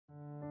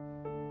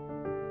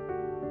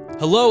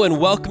Hello and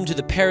welcome to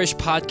the Parish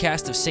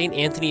Podcast of St.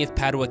 Anthony of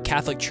Padua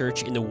Catholic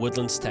Church in the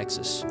Woodlands,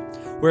 Texas.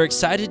 We're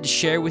excited to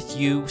share with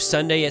you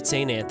Sunday at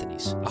St.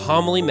 Anthony's, a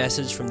homily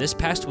message from this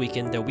past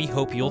weekend that we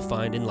hope you'll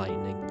find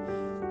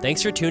enlightening.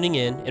 Thanks for tuning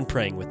in and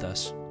praying with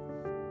us.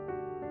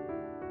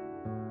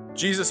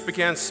 Jesus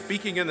began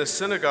speaking in the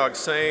synagogue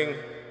saying,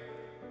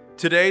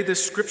 "Today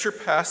this scripture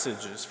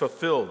passage is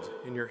fulfilled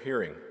in your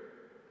hearing."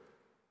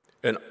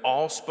 And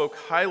all spoke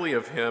highly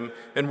of him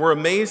and were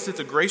amazed at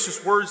the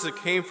gracious words that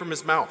came from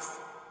his mouth.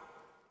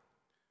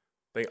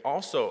 They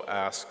also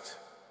asked,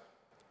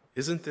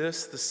 "Isn't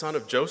this the son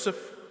of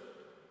Joseph?"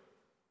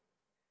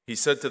 He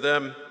said to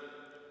them,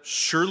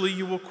 "Surely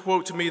you will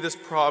quote to me this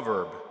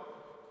proverb,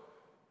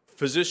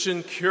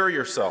 'Physician, cure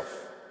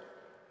yourself,'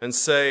 and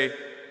say,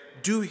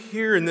 'Do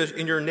here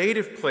in your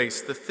native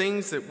place the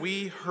things that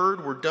we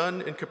heard were done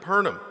in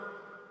Capernaum.'"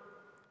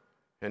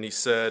 And he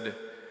said,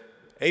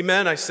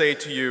 "Amen, I say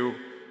to you,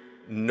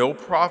 no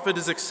prophet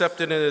is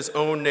accepted in his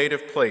own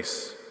native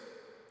place.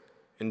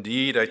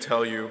 Indeed, I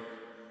tell you,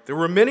 there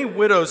were many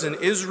widows in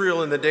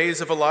Israel in the days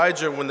of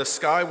Elijah when the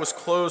sky was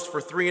closed for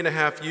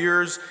 3.5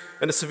 years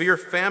and a severe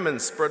famine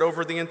spread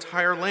over the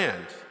entire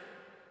land.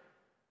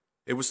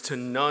 It was to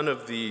none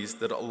of these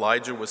that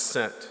Elijah was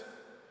sent,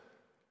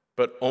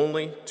 but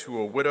only to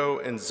a widow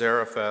in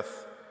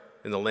Zarephath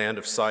in the land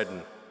of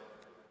Sidon.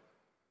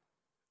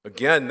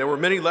 Again, there were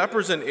many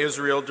lepers in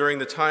Israel during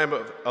the time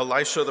of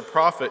Elisha the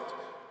prophet,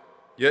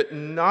 yet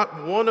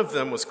not one of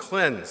them was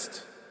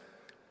cleansed,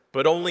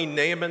 but only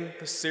Naaman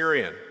the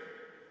Syrian.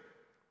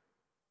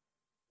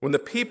 When the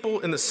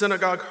people in the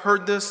synagogue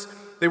heard this,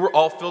 they were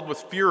all filled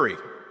with fury.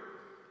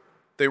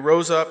 They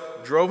rose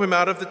up, drove him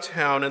out of the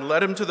town, and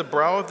led him to the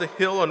brow of the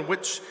hill on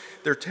which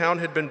their town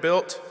had been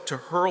built, to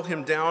hurl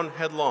him down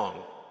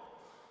headlong.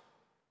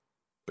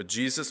 But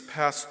Jesus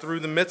passed through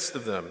the midst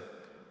of them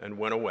and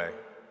went away.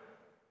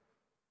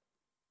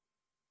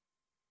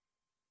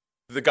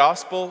 The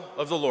Gospel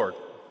of the Lord.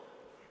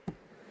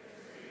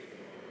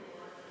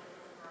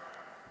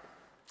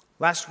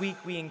 Last week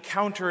we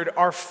encountered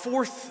our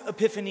fourth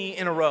Epiphany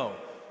in a row.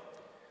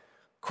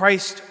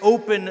 Christ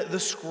opened the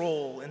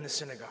scroll in the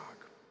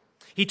synagogue.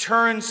 He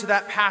turns to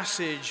that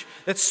passage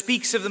that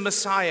speaks of the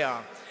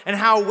Messiah and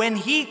how when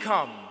he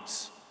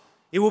comes,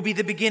 it will be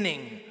the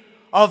beginning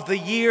of the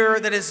year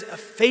that is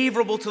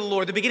favorable to the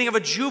Lord, the beginning of a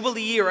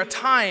Jubilee year, a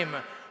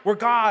time where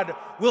God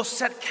will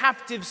set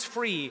captives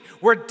free,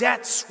 where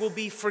debts will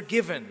be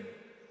forgiven.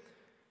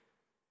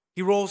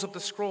 He rolls up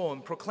the scroll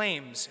and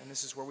proclaims, and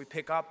this is where we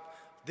pick up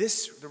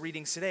the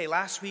readings today.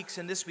 Last week's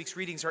and this week's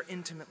readings are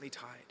intimately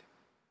tied.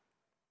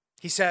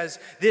 He says,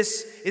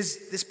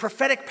 this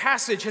prophetic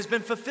passage has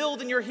been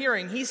fulfilled in your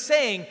hearing. He's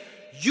saying,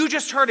 you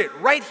just heard it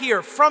right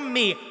here from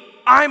me.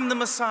 I'm the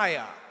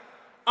Messiah.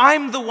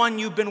 I'm the one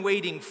you've been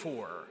waiting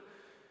for.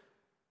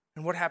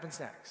 And what happens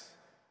next?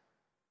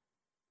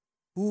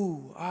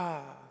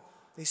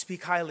 They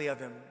speak highly of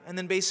him. And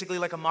then basically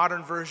like a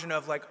modern version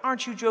of like,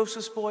 aren't you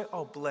Joseph's boy?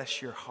 Oh,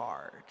 bless your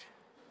heart.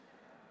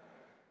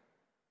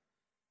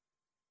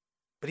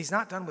 But he's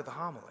not done with the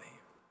homily.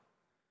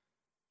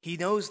 He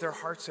knows their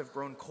hearts have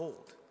grown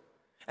cold.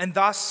 And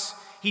thus,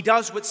 he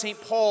does what St.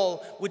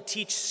 Paul would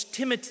teach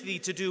Timothy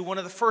to do, one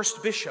of the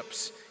first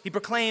bishops. He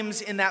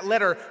proclaims in that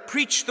letter,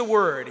 preach the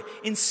word,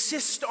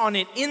 insist on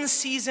it in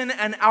season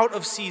and out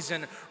of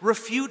season,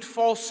 refute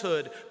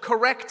falsehood,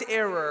 correct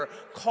error,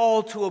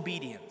 call to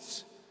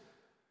obedience.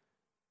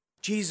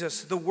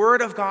 Jesus, the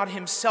Word of God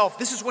himself,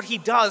 this is what he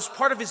does.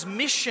 Part of his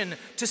mission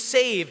to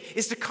save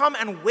is to come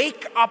and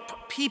wake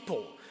up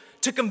people,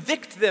 to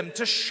convict them,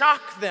 to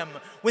shock them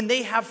when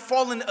they have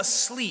fallen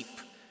asleep.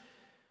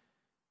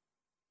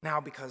 Now,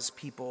 because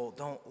people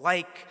don't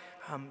like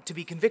to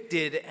be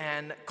convicted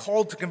and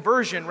called to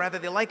conversion, rather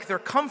they like their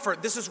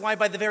comfort. This is why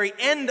by the very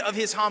end of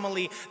his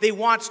homily, they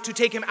want to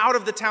take him out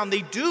of the town.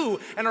 They do,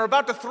 and are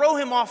about to throw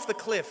him off the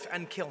cliff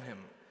and kill him.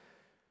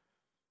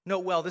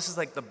 Note well, this is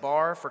like the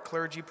bar for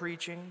clergy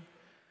preaching.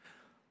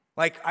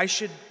 Like I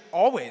should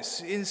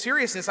always, in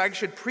seriousness, I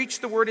should preach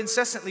the word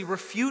incessantly,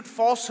 refute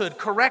falsehood,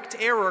 correct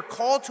error,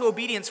 call to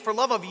obedience for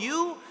love of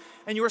you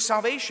and your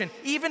salvation,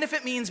 even if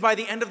it means by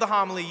the end of the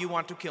homily you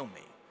want to kill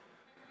me.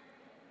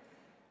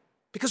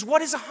 Because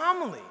what is a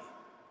homily?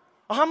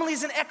 A homily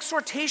is an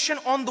exhortation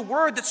on the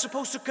word that's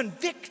supposed to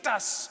convict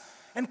us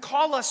and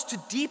call us to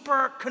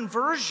deeper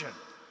conversion.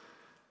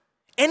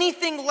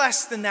 Anything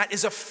less than that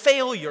is a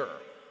failure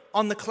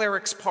on the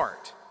cleric's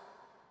part.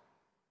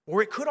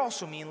 Or it could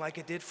also mean, like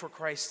it did for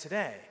Christ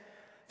today,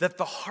 that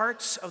the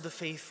hearts of the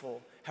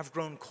faithful have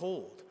grown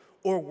cold.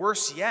 Or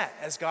worse yet,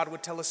 as God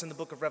would tell us in the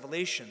book of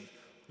Revelation,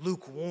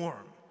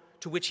 lukewarm,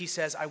 to which he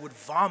says, I would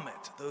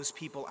vomit those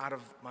people out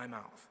of my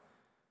mouth.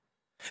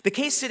 The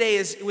case today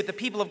is with the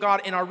people of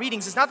God in our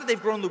readings is not that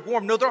they've grown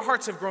lukewarm. No, their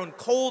hearts have grown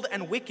cold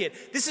and wicked.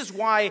 This is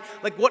why,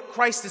 like what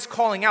Christ is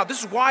calling out,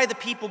 this is why the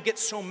people get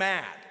so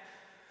mad.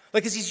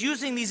 Like, as he's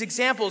using these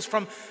examples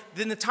from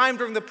the time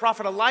during the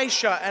prophet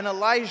Elisha and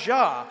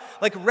Elijah,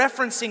 like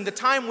referencing the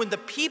time when the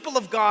people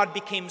of God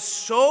became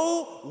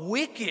so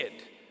wicked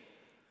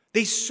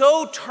They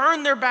so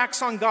turned their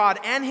backs on God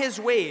and his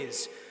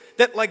ways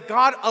that like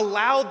God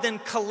allowed then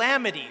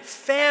calamity,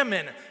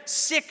 famine,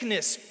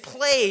 sickness,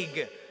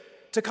 plague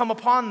to come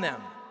upon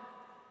them,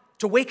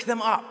 to wake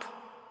them up.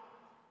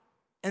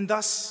 And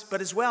thus,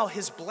 but as well,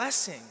 his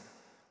blessing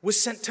was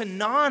sent to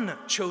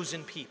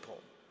non-chosen people,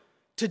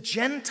 to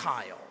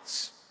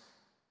Gentiles.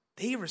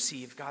 They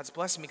received God's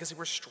blessing because they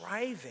were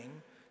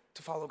striving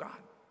to follow God.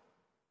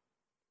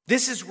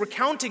 This is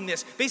recounting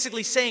this,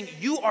 basically saying,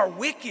 you are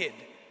wicked,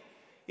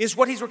 is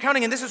what he's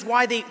recounting. And this is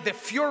why the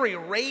fury,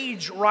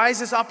 rage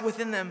rises up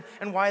within them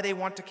and why they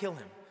want to kill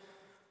him.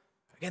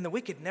 Again, the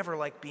wicked never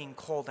like being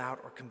called out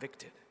or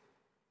convicted.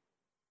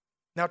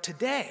 Now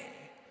today,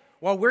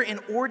 while we're in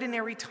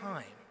ordinary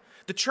time,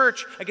 the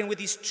church, again, with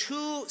these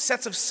two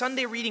sets of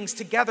Sunday readings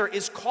together,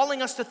 is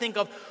calling us to think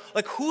of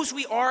like whose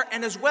we are,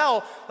 and as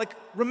well, like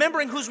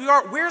remembering whose we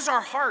are, where's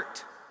our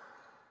heart?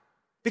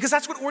 Because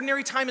that's what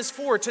ordinary time is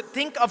for, to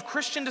think of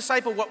Christian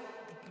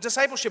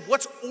discipleship,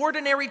 what's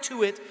ordinary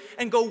to it,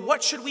 and go,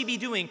 what should we be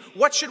doing?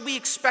 What should we be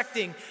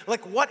expecting?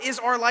 Like, what is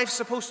our life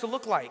supposed to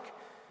look like?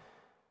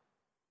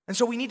 And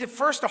so we need to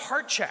first a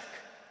heart check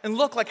and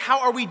look like, how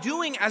are we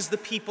doing as the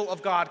people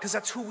of God? Because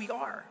that's who we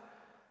are.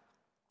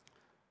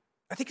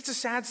 I think it's a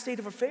sad state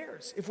of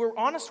affairs, if we're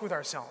honest with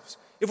ourselves.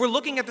 If we're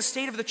looking at the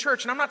state of the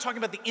church, and I'm not talking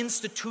about the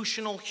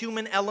institutional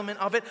human element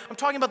of it, I'm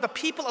talking about the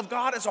people of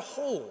God as a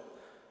whole.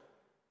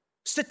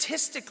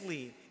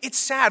 Statistically, it's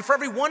sad. For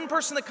every one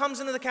person that comes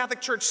into the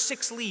Catholic Church,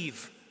 6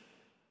 leave.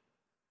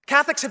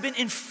 Catholics have been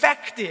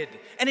infected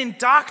and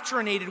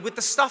indoctrinated with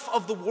the stuff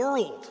of the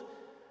world.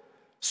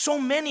 So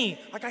many,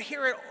 like I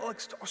hear it like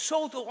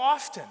so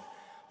often.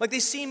 Like they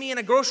see me in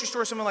a grocery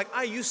store, someone like,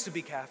 I used to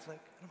be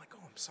Catholic. And I'm like,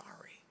 oh, I'm sorry.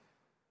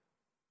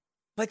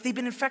 Like they've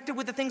been infected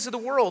with the things of the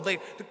world,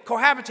 like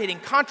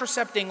cohabitating,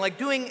 contracepting, like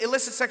doing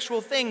illicit sexual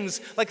things,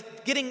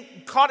 like getting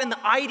caught in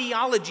the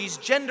ideologies,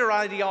 gender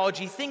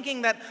ideology,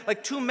 thinking that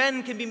like 2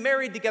 men can be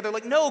married together.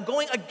 Like no,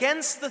 going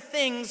against the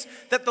things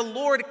that the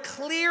Lord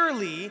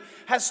clearly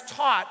has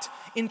taught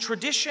in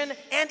tradition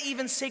and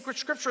even sacred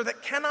scripture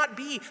that cannot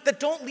be, that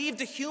don't lead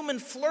to human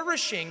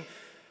flourishing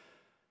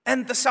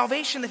and the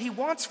salvation that he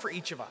wants for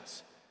each of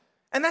us.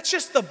 And that's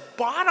just the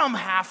bottom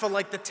half of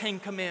like the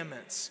 10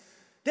 Commandments.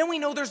 Then we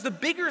know there's the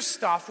bigger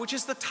stuff, which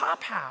is the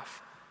top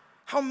half.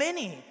 How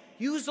many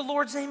use the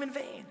Lord's name in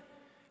vain?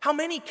 How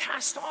many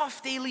cast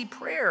off daily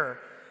prayer?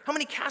 How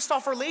many cast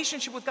off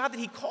relationship with God that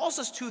he calls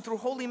us to through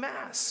Holy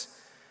Mass?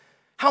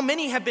 How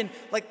many have been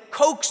like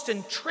coaxed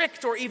and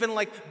tricked or even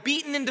like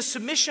beaten into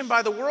submission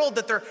by the world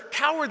that they're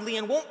cowardly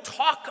and won't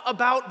talk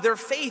about their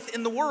faith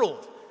in the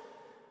world?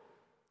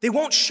 They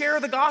won't share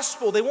the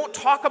gospel. They won't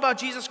talk about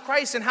Jesus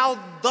Christ and how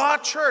the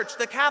church,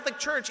 the Catholic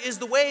Church, is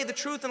the way, the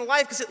truth, and the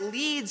life because it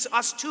leads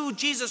us to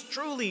Jesus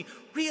truly,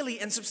 really,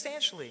 and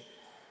substantially.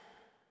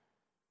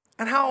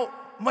 And how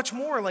much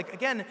more, like,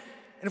 again, and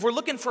if we're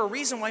looking for a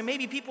reason why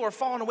maybe people are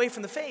falling away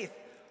from the faith,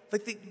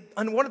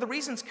 and one of the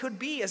reasons could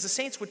be, as the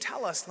saints would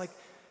tell us, like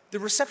the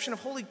reception of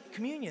Holy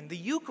Communion, the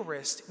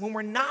Eucharist, when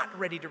we're not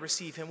ready to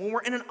receive him, when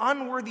we're in an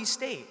unworthy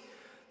state.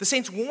 The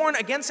saints warn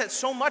against that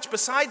so much.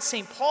 Besides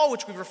St. Paul,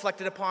 which we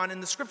reflected upon in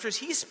the scriptures,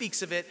 he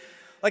speaks of it,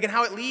 like, and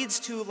how it leads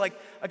to, like,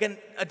 again,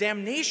 a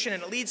damnation,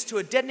 and it leads to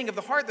a deadening of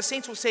the heart. The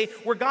saints will say,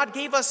 where God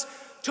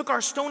took our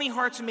stony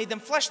hearts and made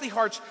them fleshly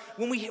hearts,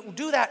 when we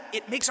do that,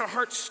 it makes our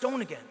hearts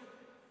stone again.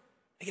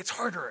 It gets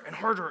harder and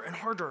harder and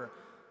harder,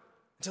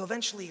 until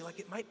eventually, like,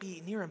 it might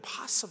be near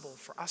impossible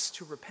for us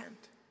to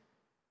repent.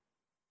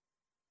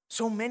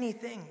 So many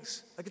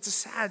things. Like it's a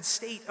sad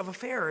state of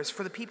affairs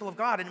for the people of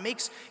God. And it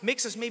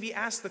makes us maybe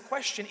ask the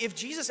question, if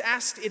Jesus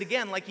asked it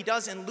again like he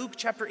does in Luke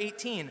chapter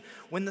 18,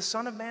 when the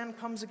Son of Man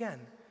comes again,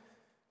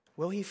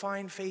 will he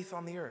find faith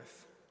on the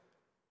earth?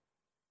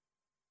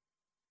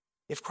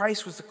 If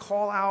Christ was to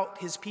call out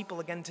his people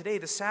again today,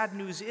 the sad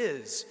news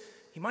is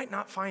he might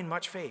not find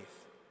much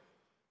faith.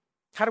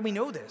 How do we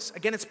know this?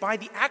 Again, it's by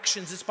the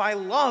actions, it's by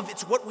love,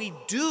 it's what we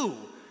do.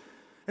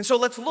 And so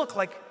let's look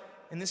like,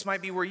 and this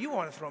might be where you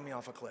want to throw me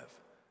off a cliff.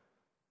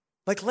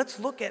 Like, let's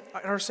look at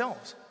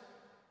ourselves.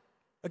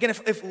 Again,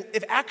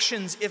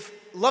 if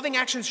loving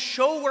actions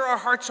show where our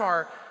hearts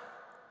are,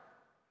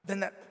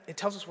 then it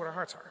tells us where our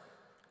hearts are.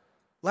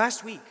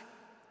 Last week,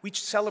 we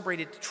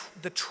celebrated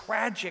the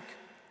tragic,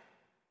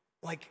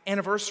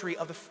 anniversary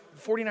of the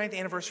 49th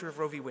anniversary of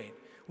Roe v. Wade.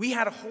 We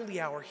had a holy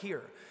hour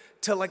here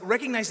to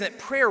recognize that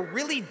prayer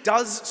really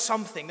does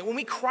something. That when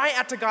we cry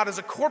out to God as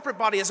a corporate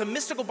body, as a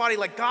mystical body,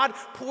 like God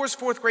pours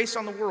forth grace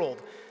on the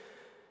world.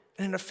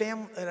 And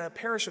in a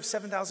parish of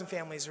 7,000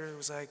 families, there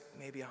was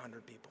maybe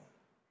 100 people.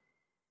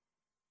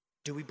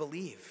 Do we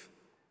believe?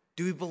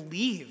 Do we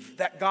believe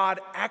that God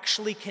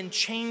actually can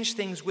change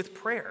things with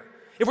prayer?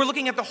 If we're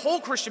looking at the whole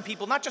Christian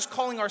people, not just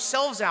calling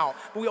ourselves out,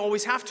 but we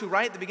always have to,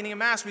 right? At the beginning of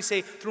Mass, we say,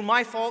 through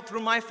my fault,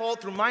 through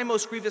my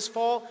most grievous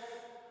fault,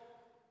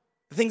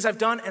 the things I've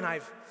done and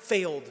I've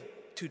failed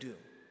to do.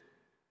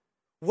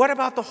 What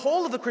about the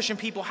whole of the Christian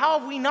people? How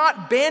have we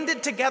not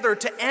banded together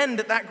to end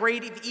that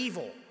great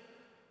evil?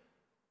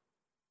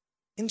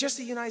 In just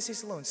the United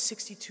States alone,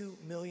 62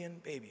 million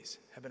babies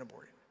have been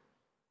aborted.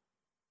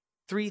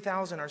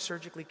 3,000 are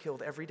surgically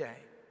killed every day.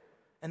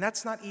 And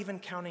that's not even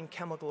counting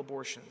chemical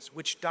abortions,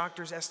 which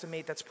doctors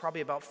estimate that's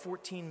probably about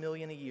 14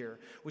 million a year,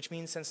 which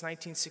means since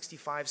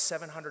 1965,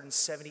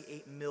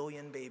 778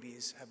 million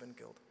babies have been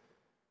killed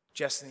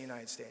just in the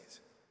United States.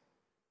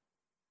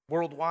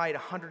 Worldwide,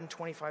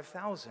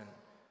 125,000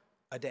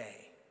 a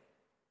day.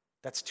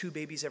 That's 2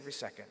 babies every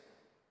second.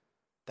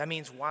 That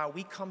means while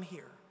we come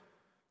here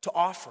to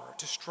offer,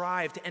 to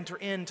strive, to enter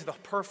into the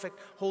perfect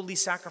holy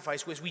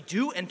sacrifice, as we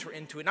do enter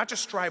into it, not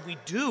just strive, we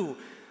do,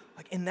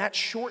 like in that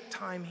short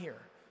time here,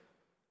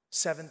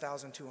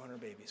 7,200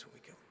 babies will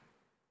be killed.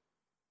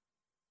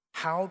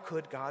 How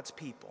could God's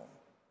people,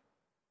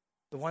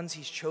 the ones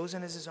he's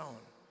chosen as his own,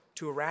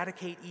 to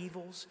eradicate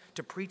evils,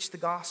 to preach the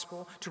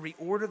gospel, to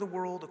reorder the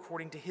world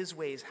according to his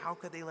ways, how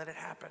could they let it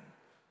happen?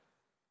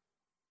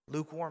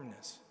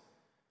 Lukewarmness.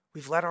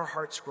 We've let our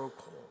hearts grow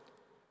cold.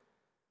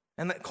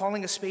 And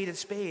calling a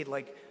spade,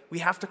 like we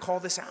have to call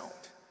this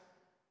out.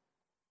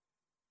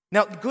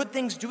 Now, good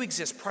things do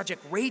exist.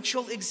 Project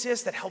Rachel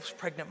exists that helps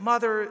pregnant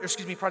mothers.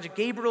 Project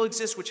Gabriel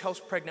exists, which helps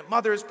pregnant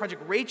mothers.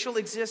 Project Rachel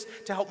exists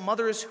to help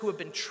mothers who have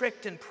been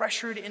tricked and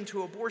pressured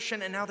into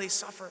abortion, and now they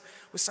suffer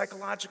with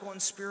psychological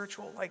and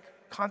spiritual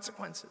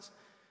consequences.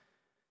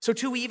 So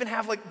too, we even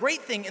have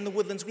great thing in the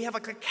Woodlands. We have a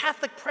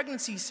Catholic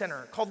pregnancy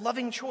center called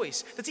Loving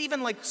Choice that's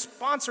even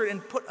sponsored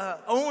and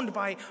owned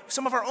by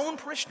some of our own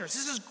parishioners.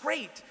 This is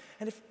great.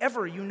 And if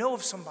ever you know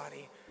of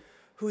somebody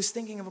who is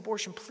thinking of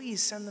abortion,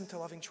 please send them to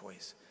Loving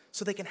Choice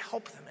so they can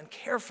help them and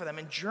care for them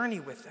and journey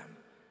with them.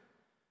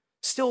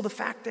 Still, the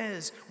fact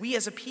is, we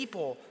as a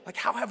people,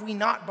 how have we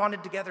not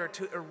bonded together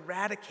to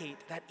eradicate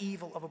that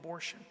evil of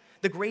abortion?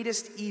 The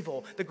greatest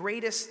evil, the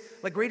greatest,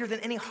 greater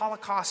than any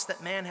Holocaust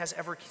that man has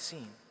ever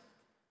seen.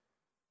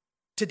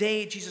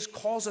 Today, Jesus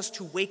calls us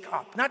to wake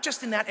up, not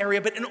just in that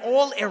area, but in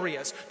all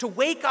areas, to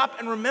wake up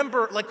and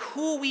remember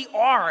who we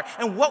are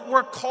and what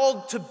we're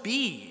called to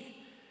be.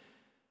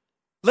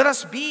 Let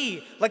us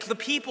be like the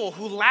people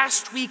who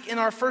last week in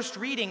our first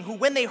reading, who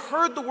when they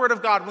heard the word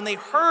of God, when they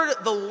heard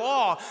the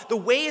law, the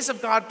ways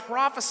of God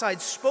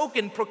prophesied,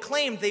 spoken,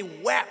 proclaimed, they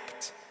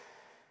wept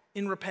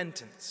in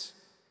repentance.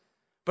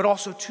 But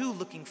also too,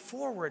 looking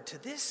forward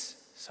to this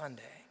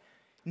Sunday,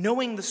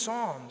 knowing the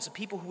Psalms, the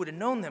people who would have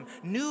known them,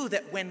 knew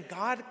that when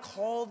God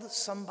called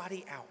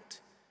somebody out,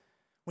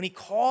 when he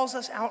calls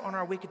us out on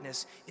our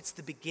wickedness, it's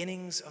the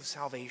beginnings of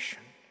salvation.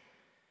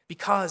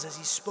 Because as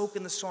he spoke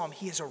in the psalm,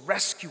 he is a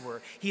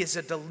rescuer, he is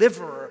a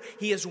deliverer,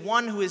 he is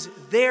one who is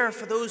there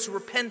for those who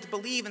repent,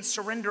 believe, and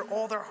surrender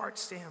all their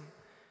hearts to him.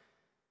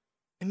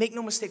 And make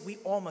no mistake, we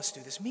all must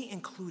do this, me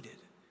included.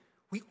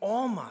 We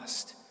all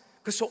must.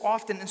 Because so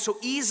often and so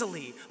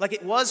easily, like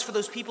it was for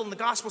those people in the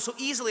gospel, so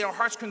easily our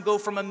hearts can go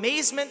from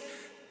amazement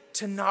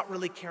to not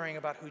really caring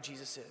about who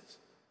Jesus is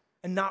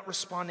and not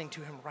responding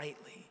to him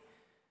rightly.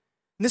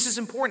 And this is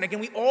important. Again,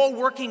 we all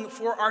working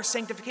for our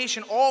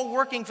sanctification, all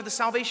working for the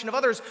salvation of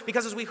others,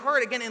 because as we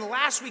heard again in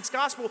last week's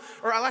gospel,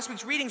 or last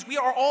week's readings, we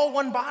are all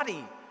one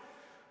body.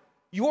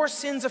 Your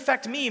sins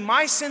affect me,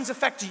 my sins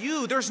affect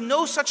you. There's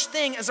no such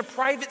thing as a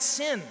private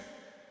sin.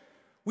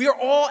 We are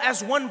all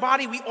as one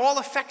body, we all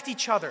affect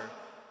each other.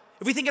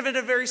 If we think of it in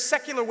a very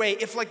secular way,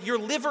 if your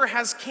liver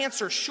has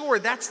cancer, sure,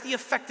 that's the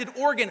affected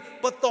organ,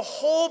 but the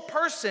whole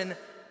person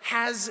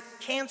has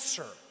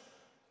cancer.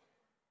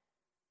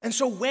 And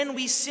so when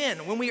we sin,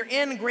 when we are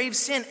in grave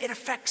sin, it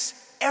affects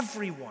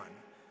everyone.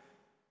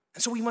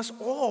 And so we must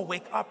all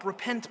wake up,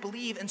 repent,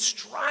 believe, and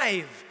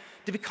strive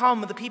to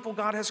become the people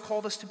God has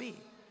called us to be.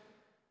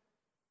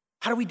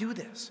 How do we do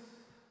this?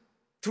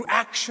 Through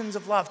actions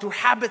of love, through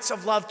habits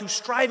of love, through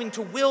striving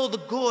to will the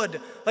good,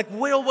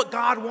 will what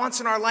God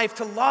wants in our life,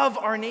 to love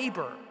our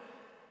neighbor.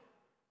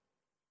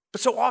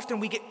 But so often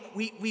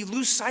we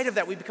lose sight of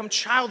that. We become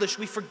childish.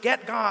 We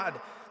forget God.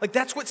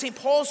 That's what St.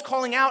 Paul's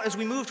calling out as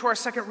we move to our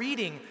second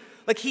reading.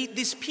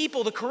 These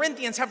people, the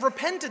Corinthians, have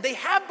repented. They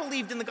have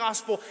believed in the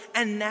gospel.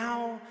 And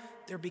now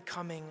they're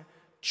becoming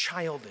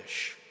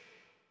childish.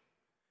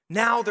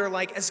 Now they're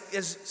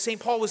as St.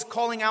 Paul was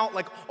calling out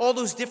all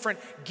those different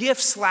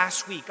gifts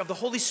last week of the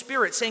Holy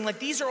Spirit, saying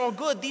these are all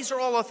good, these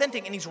are all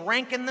authentic, and he's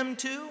ranking them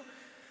too.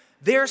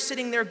 They're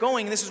sitting there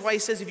going, and this is why he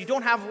says, if you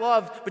don't have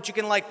love, but you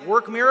can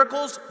work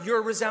miracles, you're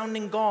a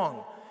resounding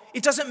gong.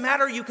 It doesn't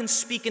matter you can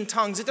speak in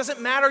tongues. It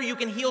doesn't matter you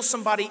can heal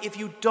somebody if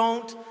you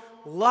don't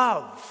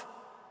love.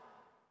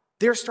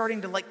 They're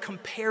starting to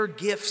compare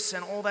gifts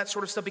and all that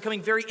sort of stuff,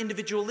 becoming very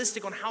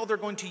individualistic on how they're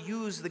going to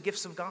use the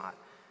gifts of God.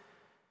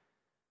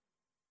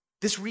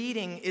 This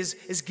reading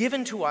is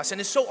given to us and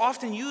is so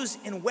often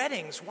used in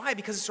weddings. Why?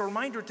 Because it's a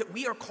reminder that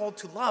we are called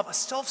to love, a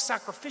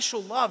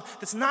self-sacrificial love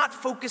that's not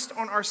focused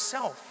on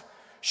ourselves.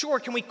 Sure,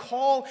 can we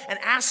call and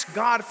ask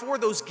God for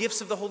those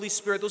gifts of the Holy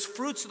Spirit, those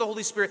fruits of the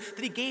Holy Spirit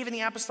that he gave in the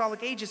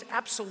apostolic ages?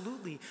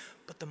 Absolutely.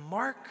 But the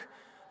mark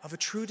of a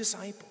true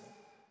disciple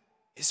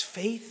is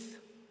faith,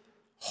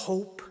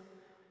 hope,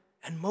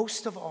 and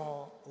most of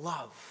all,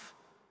 love.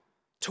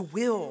 To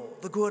will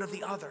the good of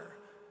the other.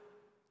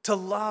 to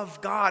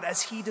love God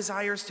as he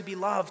desires to be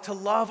loved, to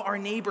love our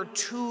neighbor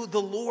to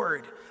the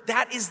Lord.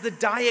 That is the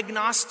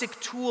diagnostic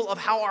tool of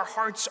how our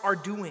hearts are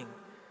doing.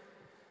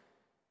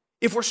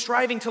 If we're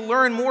striving to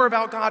learn more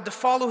about God, to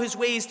follow his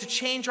ways, to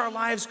change our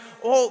lives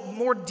all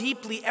more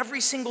deeply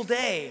every single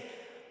day,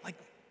 like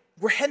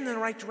we're heading in the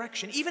right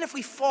direction. Even if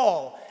we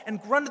fall and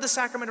run to the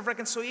sacrament of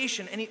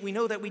reconciliation, and we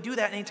know that we do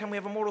that anytime we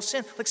have a mortal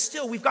sin, like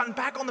still we've gotten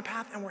back on the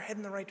path and we're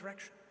heading in the right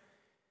direction.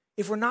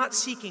 If we're not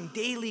seeking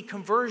daily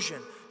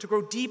conversion to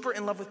grow deeper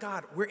in love with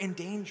God, we're in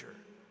danger.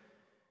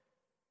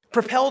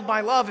 Propelled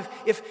by love,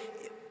 if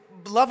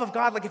love of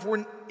God, like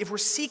if we're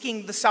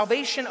seeking the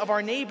salvation of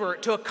our neighbor,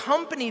 to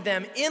accompany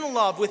them in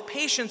love with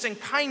patience and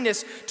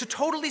kindness, to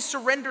totally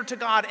surrender to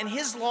God and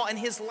his law and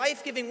his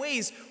life-giving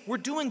ways, we're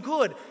doing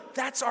good.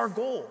 That's our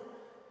goal.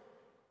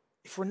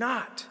 If we're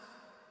not,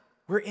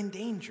 we're in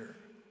danger.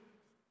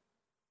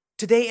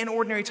 Today, in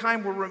ordinary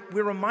time,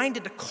 we're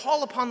reminded to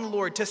call upon the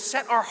Lord, to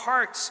set our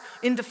hearts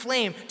into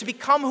flame, to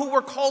become who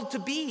we're called to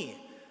be.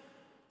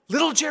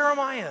 Little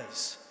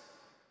Jeremiahs.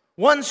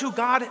 Ones who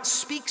God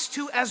speaks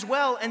to as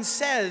well and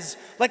says,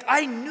 like,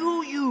 I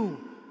knew you.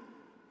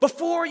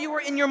 Before you were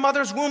in your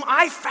mother's womb,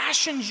 I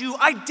fashioned you,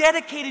 I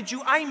dedicated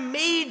you, I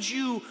made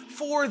you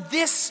for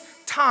this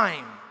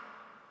time.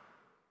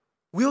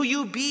 Will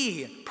you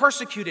be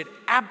persecuted?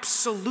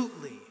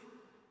 Absolutely.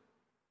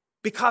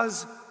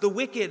 Because the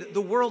wicked,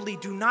 the worldly,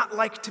 do not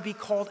like to be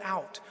called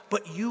out,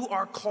 but you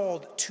are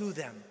called to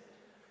them,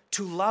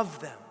 to love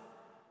them.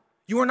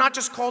 You are not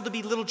just called to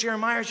be little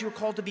Jeremiahs, you are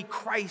called to be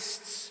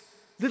Christ's,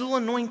 little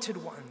anointed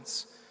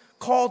ones,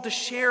 called to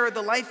share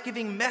the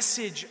life-giving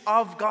message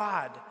of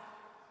God.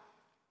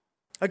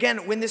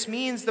 Again, when this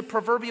means the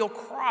proverbial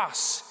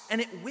cross, and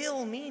it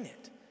will mean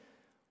it,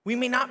 we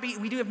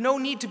do have no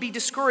need to be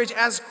discouraged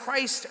as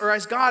Christ or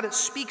as God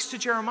speaks to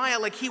Jeremiah,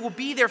 like he will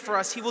be there for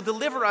us, he will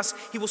deliver us,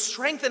 he will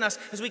strengthen us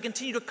as we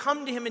continue to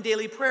come to him in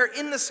daily prayer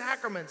in the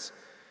sacraments.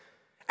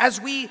 As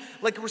we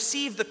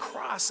receive the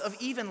cross of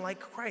even like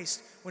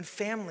Christ, when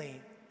family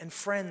and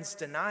friends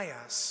deny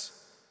us,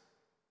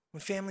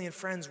 when family and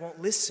friends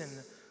won't listen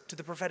to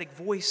the prophetic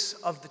voice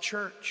of the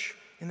church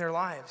in their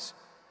lives,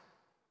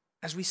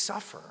 as we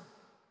suffer,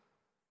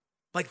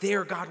 like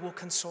there God will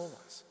console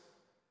us.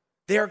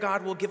 There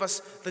God will give us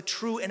the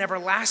true and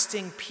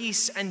everlasting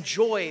peace and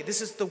joy.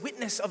 This is the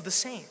witness of the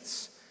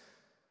saints,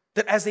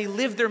 that as they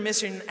lived their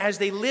mission, as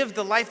they lived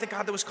the life that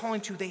God was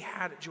calling to, they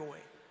had joy.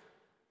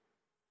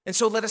 And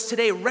so let us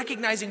today,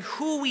 recognizing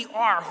who we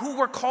are, who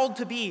we're called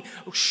to be,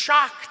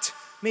 shocked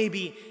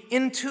maybe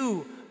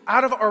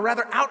out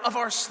of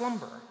our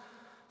slumber,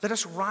 let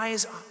us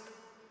rise up,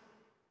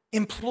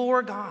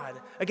 implore God,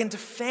 again, to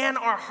fan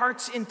our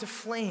hearts into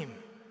flame,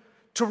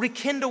 to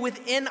rekindle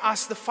within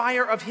us the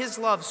fire of his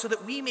love so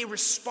that we may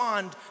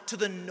respond to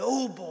the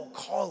noble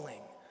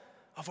calling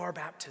of our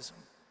baptism,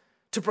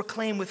 to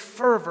proclaim with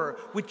fervor,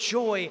 with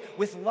joy,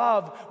 with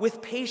love, with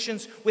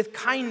patience, with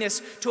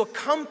kindness, to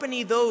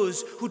accompany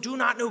those who do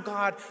not know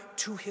God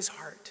to his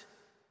heart,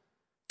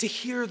 to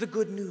hear the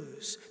good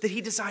news that he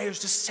desires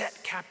to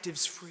set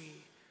captives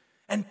free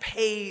and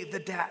pay the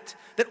debt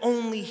that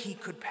only he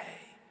could pay.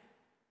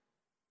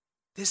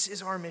 This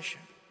is our mission.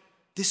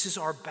 This is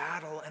our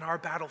battle and our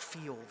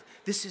battlefield.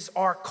 This is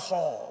our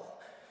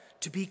call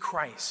to be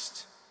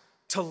Christ,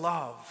 to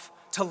love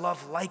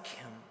like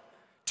him,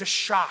 to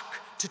shock,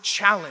 to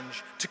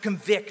challenge, to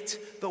convict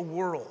the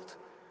world,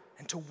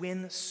 and to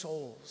win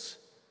souls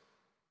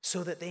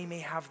so that they may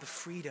have the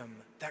freedom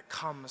that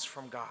comes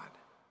from God.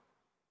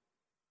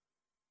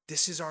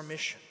 This is our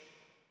mission.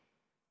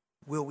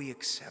 Will we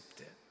accept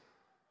it?